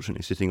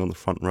unfortunately sitting on the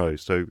front row,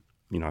 so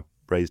I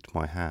raised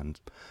my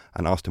hand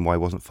and asked him why he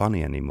wasn't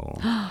funny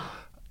anymore.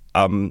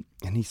 And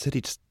he said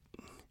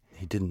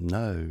he didn't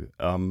know.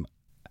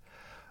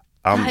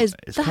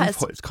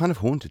 It's kind of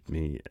haunted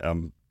me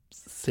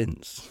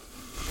since.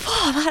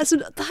 Oh,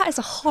 that is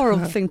a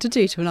horrible thing to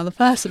do to another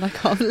person. I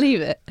can't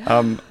believe it.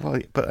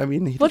 Well, but I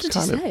mean, what did he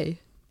say?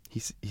 He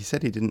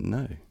said he didn't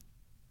know.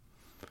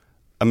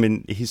 I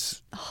mean, I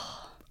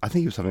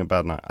think he was having a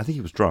bad night. I think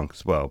he was drunk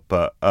as well.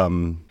 But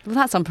well,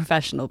 that's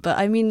unprofessional. But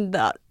I mean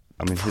that.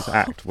 I mean, his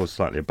act was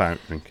slightly about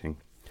drinking.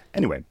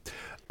 Anyway.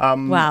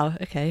 Wow,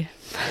 okay.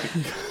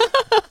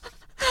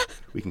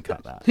 We can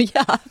cut that.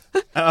 Yeah.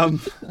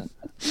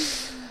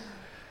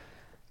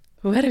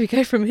 Where do we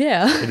go from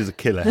here? It is a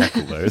killer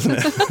heckle, though, isn't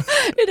it?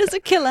 It is a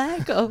killer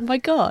heckle. Oh, my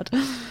God.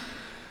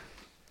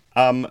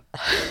 I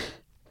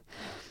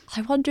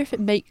wonder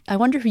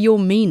if you're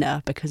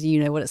meaner because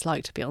you know what it's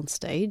like to be on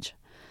stage.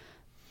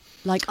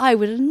 Like, I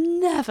would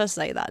never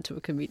say that to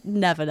a comedian.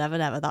 Never.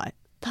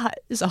 That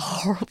is a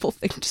horrible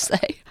thing to say.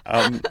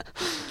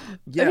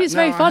 Yeah, I mean, it's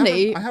very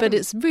funny, but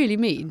it's really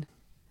mean.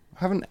 I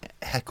haven't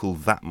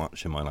heckled that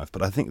much in my life,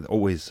 but I think that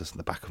always just in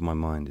the back of my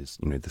mind is,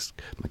 my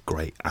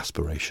great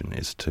aspiration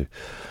is to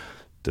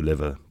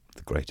deliver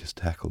the greatest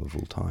heckle of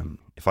all time.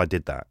 If I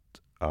did that,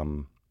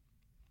 I'd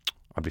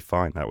be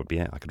fine. That would be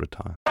it. I could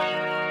retire.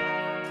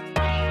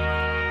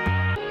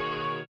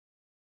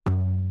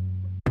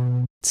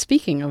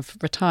 Speaking of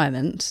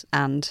retirement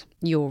and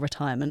your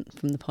retirement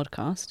from the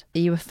podcast, are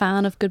you a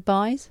fan of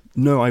goodbyes?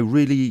 No, I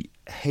really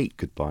hate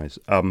goodbyes.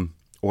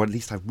 Or at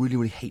least I really,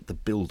 really hate the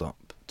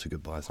build-up to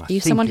goodbyes. Are you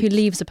someone who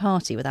leaves a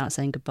party without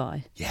saying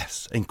goodbye?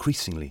 Yes,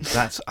 increasingly.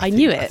 I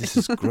knew it. This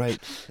is great.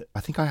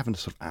 I think I have a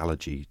sort of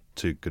allergy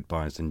to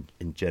goodbyes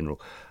in general.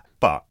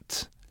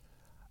 But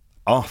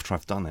after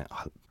I've done it,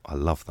 I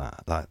love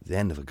that. Like, at the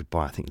end of a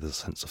goodbye, I think there's a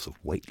sense of, sort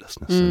of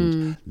weightlessness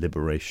and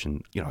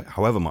liberation.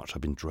 However much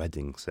I've been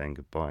dreading saying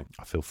goodbye,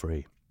 I feel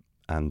free.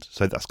 And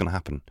so that's going to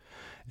happen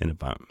in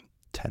about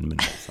 10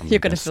 minutes. I'm You're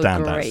going to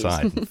stand great.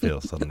 outside and feel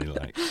suddenly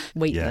like...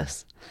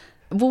 weightless.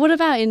 Yeah. Well, what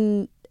about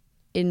in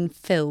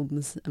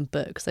films and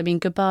books? I mean,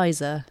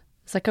 goodbyes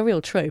it's like a real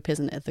trope,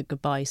 isn't it, the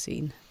goodbye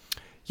scene?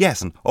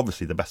 Yes, and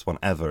obviously the best one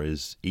ever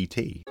is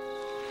E.T.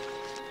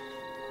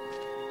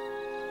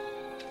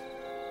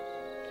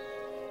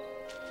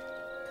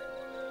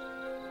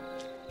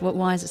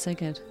 Why is it so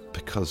good?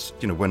 Because,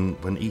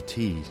 when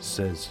E.T.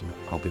 says,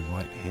 I'll be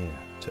right here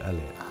to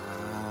Elliot.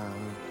 I'll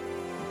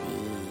be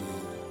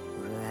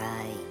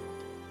right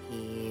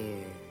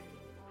here.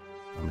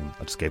 I mean,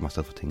 I just gave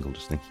myself a tingle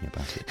just thinking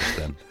about it just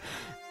then.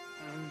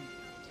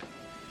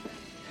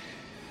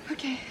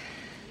 Okay.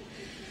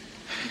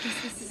 I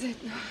guess this is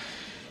it now.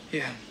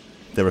 Yeah.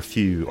 There are a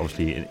few,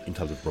 obviously, in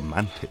terms of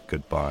romantic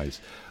goodbyes.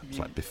 It's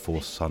like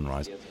Before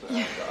Sunrise.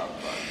 Yeah.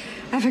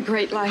 Have a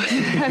great life.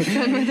 Have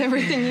fun with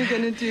everything you're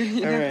going to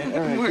do. All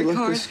right. Work Good luck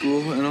hard. with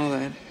school and all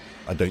that.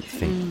 I don't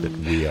think that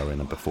we are in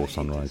a Before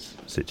Sunrise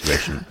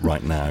situation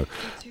right now.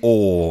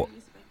 Or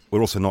we're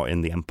also not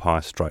in the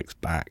Empire Strikes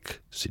Back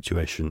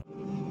situation.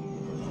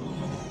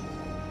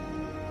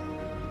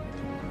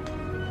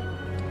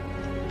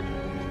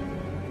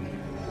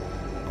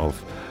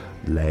 Of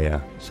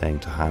Leia saying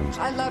to Han,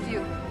 I love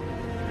you.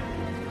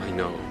 I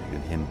know.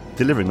 and him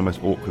delivering the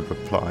most awkward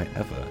reply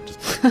ever.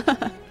 Just,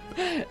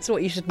 It's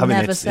what you should I mean,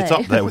 never say. it's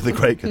up there with the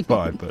great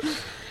goodbye, but...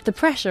 The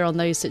pressure on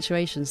those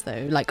situations,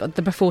 though, like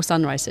the Before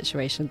Sunrise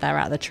situation, they're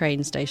at the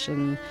train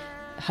station,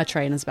 her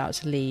train is about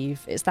to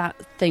leave. It's that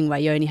thing where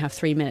you only have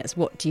 3 minutes.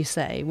 What do you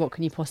say? What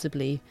can you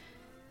possibly...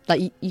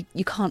 Like,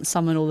 you can't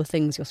summon all the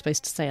things you're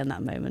supposed to say in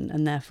that moment,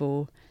 and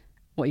therefore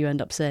what you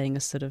end up saying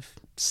is sort of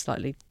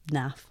slightly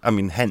naff. I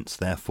mean, hence,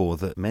 therefore,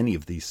 that many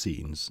of these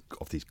scenes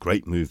of these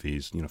great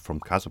movies, from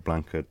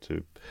Casablanca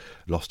to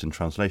Lost in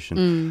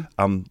Translation,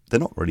 they're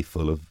not really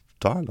full of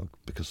dialogue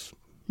because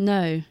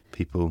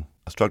people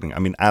are struggling. I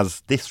mean,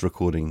 as this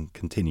recording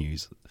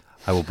continues,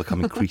 I will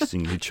become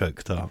increasingly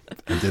choked up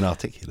and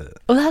inarticulate.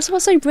 Well, that's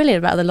what's so brilliant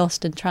about the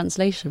Lost in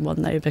Translation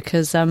one, though,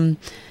 because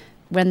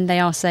when they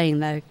are saying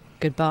their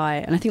goodbye,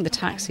 and I think the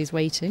taxi's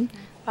waiting.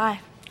 Bye.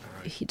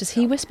 Does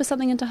he whisper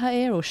something into her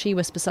ear, or she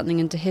whispers something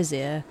into his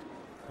ear?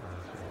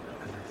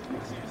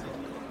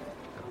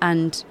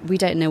 And we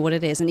don't know what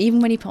it is. And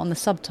even when you put on the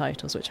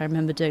subtitles, which I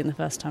remember doing the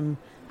first time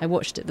I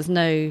watched it, there's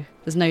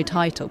no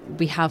title.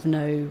 We have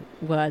no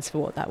words for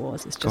what that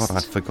was. It's just, God,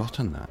 I'd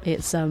forgotten that.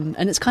 It's and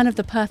it's kind of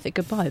the perfect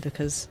goodbye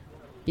because,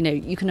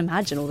 you can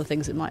imagine all the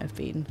things it might have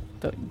been,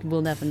 but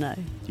we'll never know.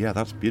 Yeah,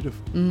 that's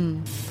beautiful.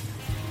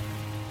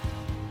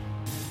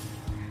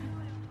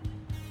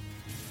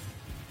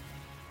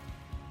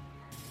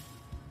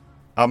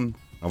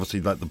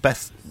 Obviously, like the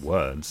best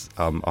words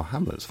are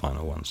Hamlet's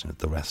final ones.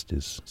 The rest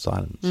is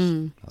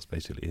silence. That's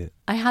basically it.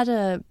 I had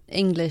an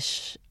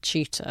English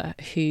tutor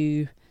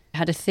who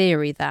had a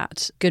theory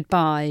that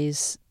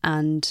goodbyes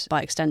and,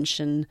 by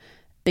extension,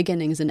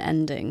 beginnings and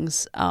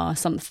endings are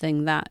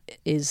something that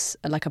is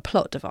like a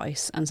plot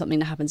device and something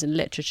that happens in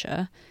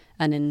literature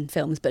and in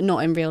films, but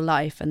not in real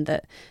life, and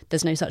that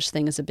there's no such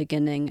thing as a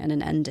beginning and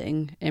an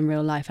ending in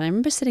real life. And I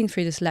remember sitting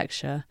through this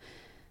lecture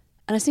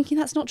and I was thinking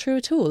that's not true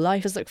at all.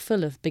 Life is like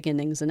full of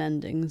beginnings and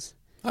endings.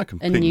 I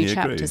completely and new agree.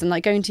 chapters. And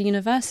like going to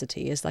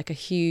university is like a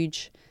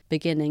huge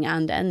beginning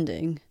and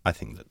ending. I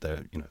think that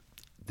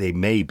they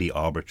may be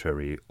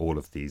arbitrary, all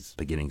of these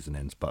beginnings and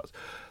ends, but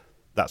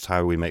that's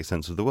how we make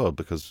sense of the world,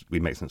 because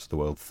we make sense of the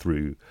world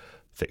through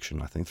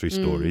fiction, I think, through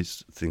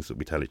stories, things that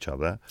we tell each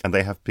other, and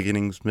they have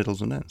beginnings,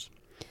 middles and ends.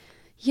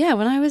 Yeah,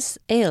 when I was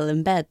ill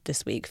in bed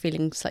this week,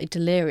 feeling slightly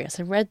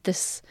delirious, I read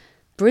this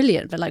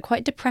brilliant but like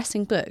quite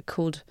depressing book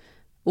called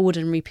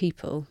Ordinary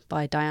People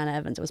by Diana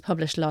Evans. It was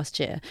published last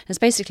year. It's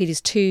basically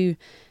these two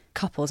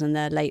couples in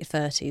their late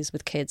 30s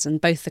with kids,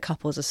 and both the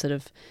couples are sort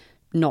of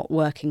not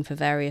working for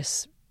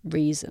various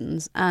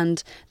reasons.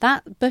 And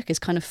that book is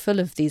kind of full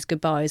of these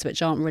goodbyes,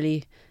 which aren't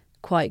really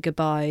quite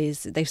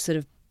goodbyes. They've sort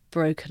of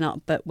broken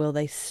up, but will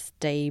they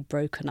stay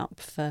broken up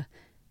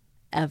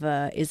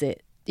forever? Is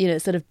it,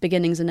 sort of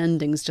beginnings and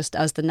endings, just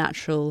as the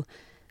natural,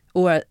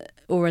 or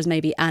as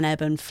maybe an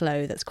ebb and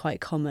flow that's quite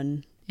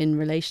common in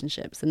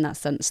relationships, in that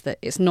sense that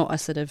it's not a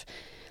sort of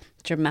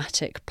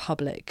dramatic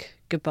public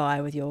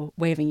goodbye with your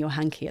waving your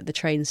hanky at the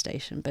train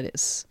station, but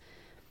it's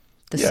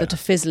the sort of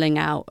fizzling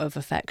out of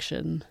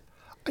affection.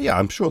 Yeah,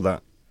 I'm sure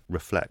that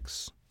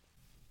reflects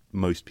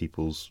most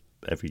people's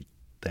everyday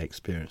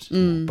experience.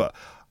 But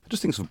I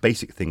just think of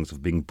basic things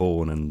of being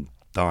born and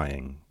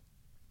dying.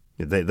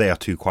 They are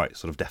two quite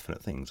sort of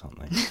definite things, aren't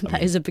they?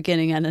 That is a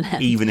beginning and an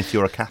end. Even if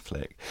you're a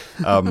Catholic.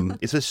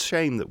 It's a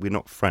shame that we're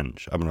not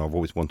French. I mean, I've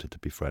always wanted to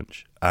be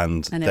French.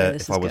 And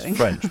if I was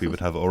French, we would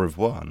have au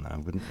revoir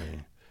now, wouldn't we?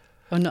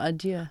 Or not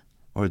adieu.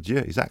 Or adieu,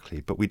 exactly.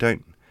 But we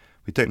don't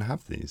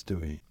have these, do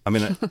we? I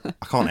mean,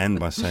 I can't end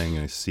by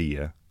saying, see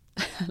ya.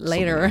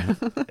 Later.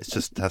 It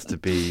just has to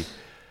be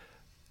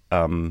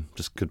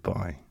just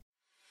goodbye.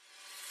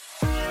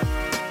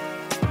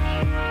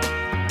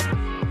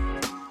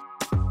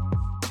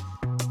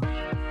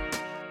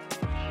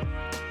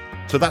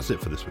 So that's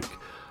it for this week.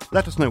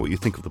 Let us know what you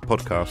think of the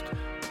podcast.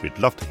 We'd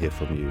love to hear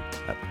from you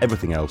at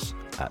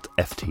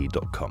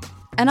everythingelse@ft.com.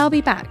 And I'll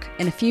be back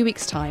in a few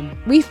weeks'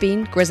 time. We've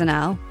been Grizz and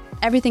Al.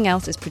 Everything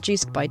Else is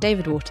produced by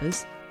David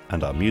Waters.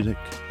 And our music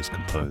is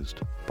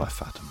composed by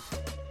Fathom.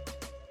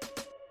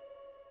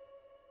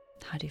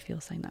 How do you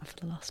feel saying that for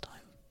the last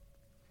time?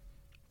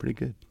 Pretty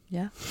good.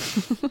 Yeah?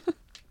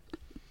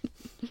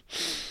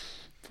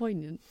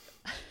 Poignant.